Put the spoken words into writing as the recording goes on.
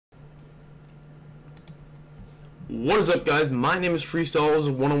What is up, guys? My name is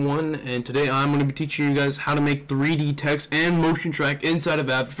Freestyles101, and today I'm going to be teaching you guys how to make 3D text and motion track inside of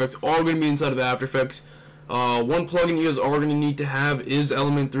After Effects, all going to be inside of After Effects. One plugin you guys are going to need to have is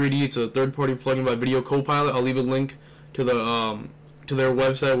Element 3D. It's a third-party plugin by Video Copilot. I'll leave a link to their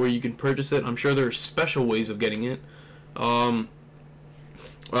website where you can purchase it. I'm sure there are special ways of getting it.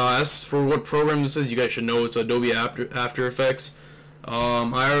 As for what program this is, you guys should know it's Adobe After Effects.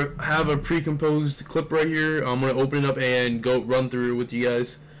 I have a pre-composed clip right here. I'm going to open it up and go run through it with you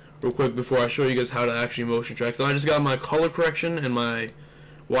guys real quick before I show you guys how to actually motion track. So I just got my color correction and my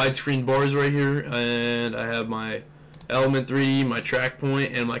widescreen bars right here, and I have my Element 3D, my track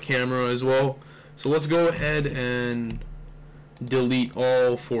point, and my camera as well. So let's go ahead and delete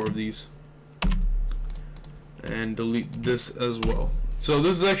all four of these and delete this as well. So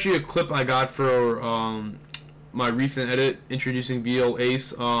this is actually a clip I got for my recent edit introducing VL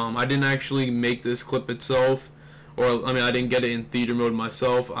Ace. I didn't actually make this clip itself, or I didn't get it in theater mode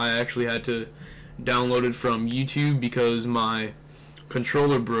myself. I actually had to download it from YouTube because my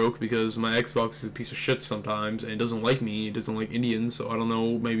controller broke, because my Xbox is a piece of shit sometimes and it doesn't like me, it doesn't like Indians, so I don't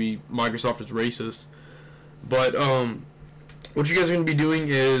know, maybe Microsoft is racist. But what you guys are going to be doing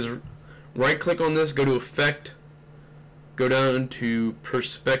is right click on this, go to Effect, go down to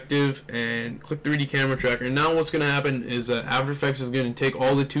Perspective, and click 3D Camera Tracker. And now what's going to happen is After Effects is going to take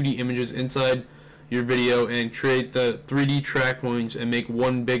all the 2D images inside your video and create the 3D track points and make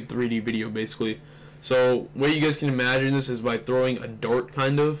one big 3D video basically. So way you guys can imagine this is by throwing a dart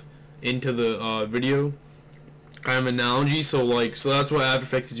kind of into the video kind of analogy. So that's what After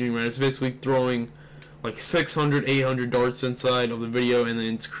Effects is doing, right? It's basically throwing like 600, 800 darts inside of the video, and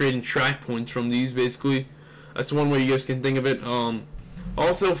then it's creating track points from these basically. That's one way you guys can think of it.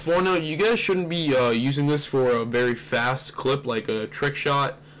 Also, foreknote, you guys shouldn't be using this for a very fast clip like a trick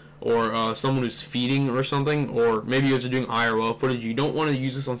shot or someone who's feeding or something, or maybe you guys are doing IRL footage. You don't want to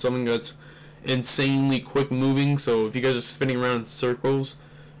use this on something that's insanely quick moving. So if you guys are spinning around in circles,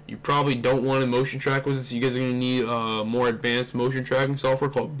 you probably don't want to motion track with this. You guys are going to need more advanced motion tracking software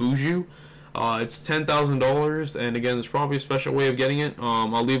called Boujou. It's $10,000, and again, there's probably a special way of getting it.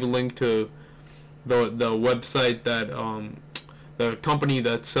 I'll leave a link to the website that the company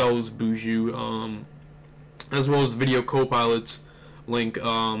that sells Boujou, as well as Video Copilot's link.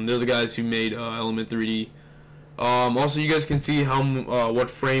 They're the guys who made Element 3D. Also, you guys can see how what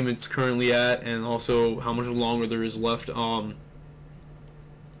frame it's currently at, and also how much longer there is left. What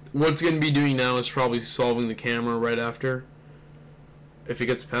it's going to be doing now is probably solving the camera right after, if it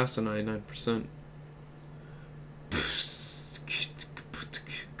gets past the 99%.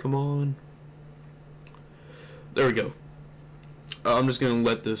 Come on. There we go. I'm just going to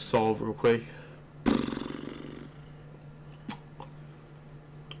let this solve real quick.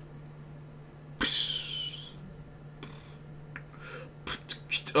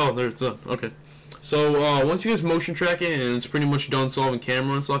 Oh, there it's done. Okay. So once you guys motion track it and it's pretty much done solving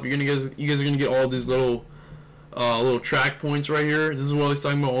camera and stuff, you guys are gonna get all these little track points right here. This is what I was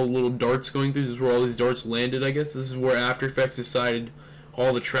talking about, all the little darts going through. This is where all these darts landed, I guess. This is where After Effects decided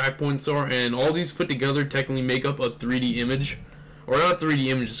all the track points are, and all these put together technically make up a 3D image, or not a 3D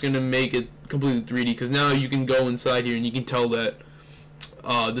image. It's gonna make it completely 3D, because now you can go inside here and you can tell that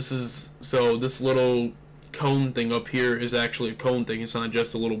this little cone thing up here is actually a cone thing. It's not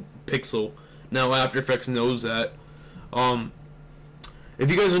just a little pixel. Now After Effects knows that. If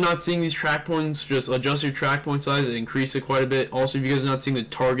you guys are not seeing these track points, just adjust your track point size and increase it quite a bit. Also, if you guys are not seeing the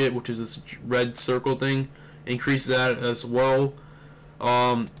target, which is this red circle thing, increase that as well.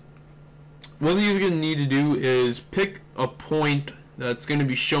 What you're going to need to do is pick a point that's going to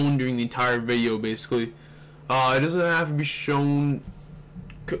be shown during the entire video basically. It doesn't have to be shown,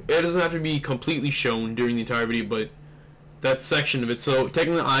 it doesn't have to be completely shown during the entire video, but that section of it. So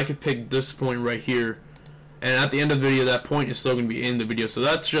technically I could pick this point right here, and at the end of the video that point is still going to be in the video, so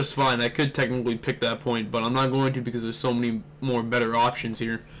that's just fine. I could technically pick that point, but I'm not going to, because there's so many more better options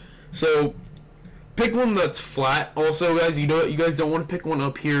here. So pick one that's flat. Also, guys, you guys don't want to pick one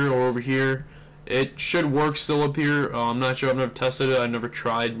up here or over here. It should work still up here. I'm not sure. I've never tested it. I've never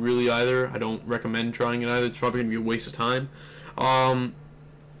tried really either. I don't recommend trying it either. It's probably going to be a waste of time.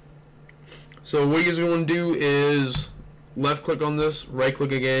 So what you guys are going to do is left click on this, right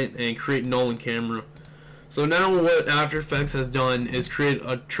click again, and create null in camera. So now what After Effects has done is create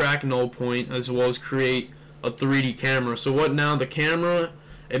a track null point as well as create a 3D camera. So what now? The camera,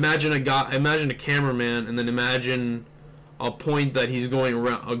 imagine a cameraman, and then imagine a point that he's going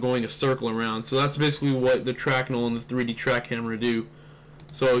around, going a circle around. So that's basically what the track null and the 3D track camera do.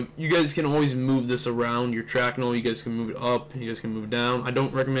 So you guys can always move this around your track null. You guys can move it up, you guys can move it down. I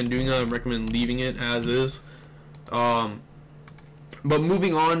don't recommend doing that. I recommend leaving it as is. But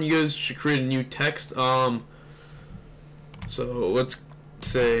moving on, you guys should create a new text. So let's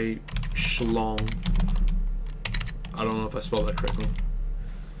say Schlong. I don't know if I spelled that correctly.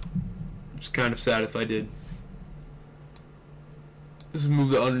 It's kind of sad if I did. Just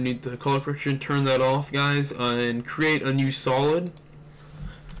move that underneath the color correction, turn that off, guys, and create a new solid.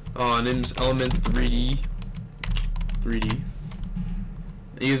 Name this element 3D. And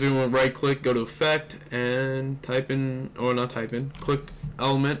you guys are going to right click, go to effect, and type in, or not type in, click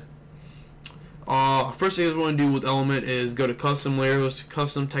element. First thing you guys want to do with element is go to custom layers,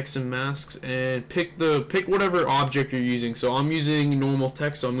 custom text and masks, and pick whatever object you're using. So I'm using normal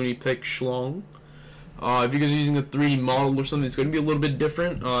text, so I'm going to pick Schlong. If you guys are using a 3D model or something, it's going to be a little bit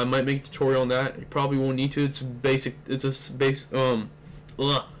different. I might make a tutorial on that. You probably won't need to. It's basic. It's the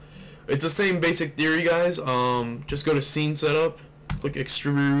same basic theory, guys. Just go to scene setup, click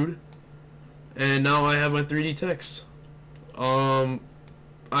extrude, and now I have my 3D text.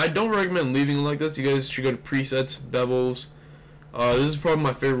 I don't recommend leaving it like this. You guys should go to presets, bevels. This is probably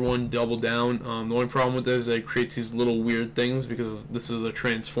my favorite one, double down. The only problem with this is that it creates these little weird things because this is a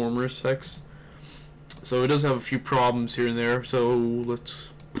Transformers text. So it does have a few problems here and there. So let's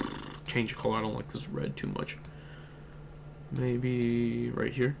change the color. I don't like this red too much. Maybe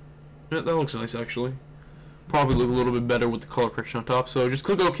right here. Yeah, that looks nice actually. Probably look a little bit better with the color correction on top. So just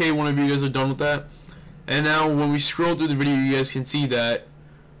click OK whenever you guys are done with that. And now when we scroll through the video, you guys can see that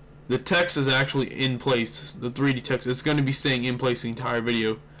the text is actually in place. The 3D text, it's going to be staying in place the entire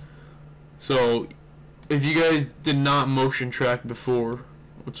video. So if you guys did not motion track before,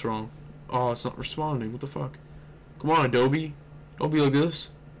 what's wrong? Oh, it's not responding. What the fuck? Come on, Adobe. Don't be like this.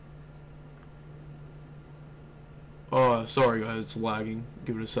 Oh, sorry guys, it's lagging.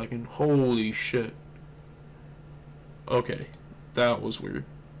 Give it a second. Holy shit. Okay, that was weird.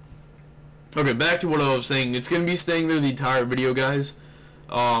 Okay, back to what I was saying. It's going to be staying there the entire video, guys.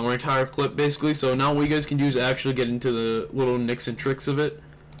 Our entire clip, basically. So now what you guys can do is actually get into the little nicks and tricks of it.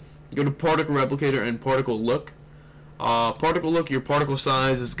 Go to particle replicator and particle look. Particle look, your particle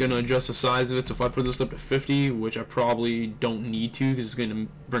size is going to adjust the size of it. So if I put this up to 50, which I probably don't need to because it's going to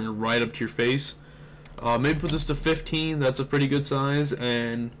bring it right up to your face. Maybe put this to 15. That's a pretty good size.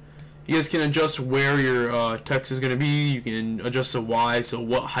 And you guys can adjust where your text is going to be. You can adjust the Y, so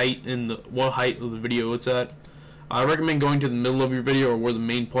what height of the video it's at. I recommend going to the middle of your video or where the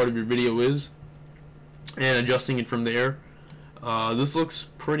main part of your video is and adjusting it from there. This looks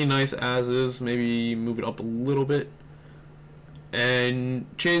pretty nice as is. Maybe move it up a little bit and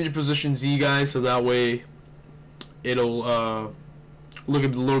change the position Z, guys, so that way it'll look a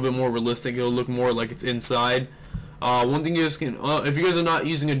little bit more realistic. It'll look more like it's inside. One thing you guys can, if you guys are not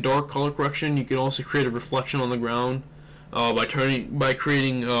using a dark color correction, you can also create a reflection on the ground by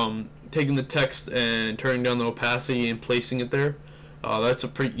creating taking the text and turning down the opacity and placing it there. That's a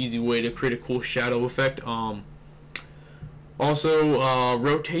pretty easy way to create a cool shadow effect. Also,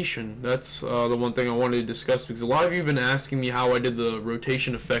 rotation. That's the one thing I wanted to discuss because a lot of you have been asking me how I did the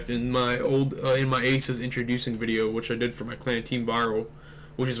rotation effect in my my Aces introducing video, which I did for my Clan Team Viral,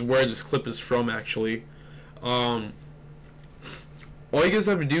 which is where this clip is from actually. All you guys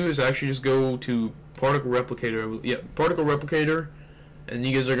have to do is actually just go to particle replicator. Yeah, particle replicator. And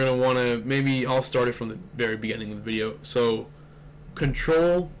you guys are going to want to, maybe I'll start it from the very beginning of the video. So,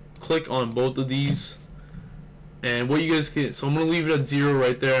 control, click on both of these. And what you guys can, so I'm going to leave it at 0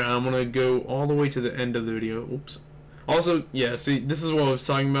 right there. And I'm going to go all the way to the end of the video. Oops. Also, yeah, see, this is what I was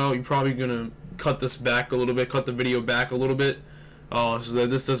talking about. You're probably going to cut this back a little bit, cut the video back a little bit. So that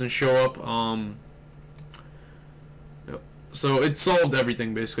this doesn't show up. So it solved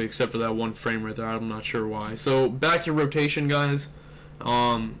everything basically except for that one frame right there. I'm not sure why. So back to rotation, guys.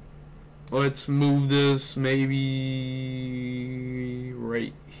 Let's move this maybe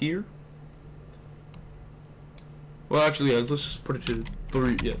right here. Well, actually, yeah, let's just put it to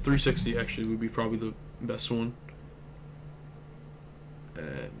 360 actually would be probably the best one.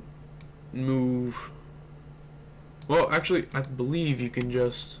 And move. Well, actually, I believe you can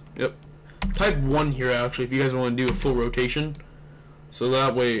just, type 1 here actually if you guys want to do a full rotation. So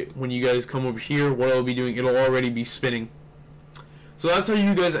that way, when you guys come over here, what I'll be doing, it'll already be spinning. So that's how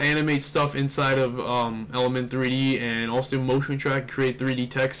you guys animate stuff inside of Element 3D and also motion track, create 3D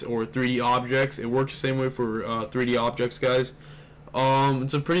text or 3D objects. It works the same way for 3D objects, guys.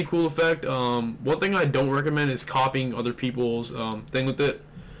 It's a pretty cool effect. One thing I don't recommend is copying other people's thing with it.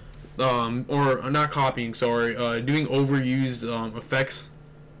 Or not copying, sorry, doing overused effects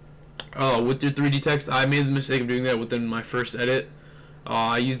with your 3D text. I made the mistake of doing that within my first edit.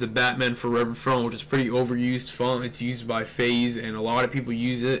 I used the Batman Forever font, which is pretty overused font. It's used by FaZe, and a lot of people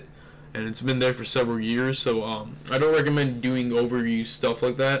use it. and it's been there for several years. So I don't recommend doing overused stuff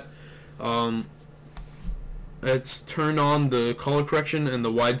like that. Let's turn on the color correction and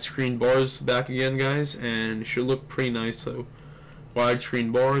the widescreen bars back again, guys, and it should look pretty nice. So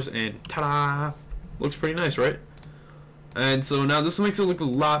widescreen bars, and ta-da! Looks pretty nice, right? And so now this makes it look a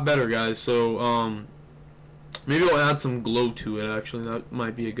lot better, guys. So maybe I'll add some glow to it. Actually, that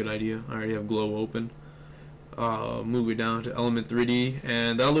might be a good idea. I already have glow open. Move it down to element 3D,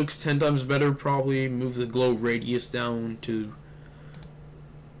 and that looks 10 times better. Probably move the glow radius down to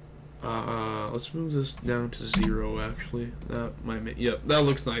let's move this down to 0. Actually, that might make, yep, that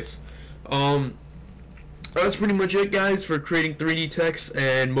looks nice. That's pretty much it, guys, for creating 3D text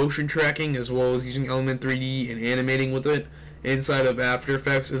and motion tracking, as well as using element 3D and animating with it inside of After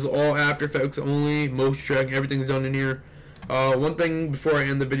Effects. This is all After Effects only. Motion tracking, everything's done in here. One thing before I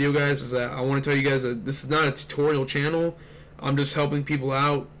end the video, guys, is that I want to tell you guys that this is not a tutorial channel. I'm just helping people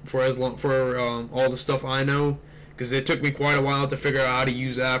out for all the stuff I know, because it took me quite a while to figure out how to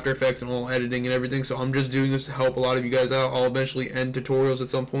use After Effects and all editing and everything. So I'm just doing this to help a lot of you guys out. I'll eventually end tutorials at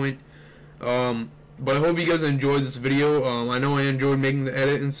some point. But I hope you guys enjoyed this video. I know I enjoyed making the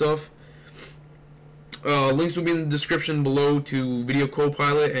edit and stuff. Links will be in the description below to Video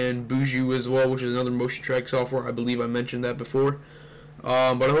Copilot and Boujou as well, which is another motion track software. I believe I mentioned that before.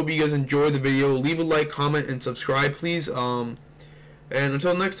 But I hope you guys enjoyed the video. Leave a like, comment, and subscribe, please. And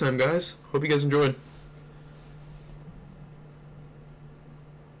until next time, guys, hope you guys enjoyed.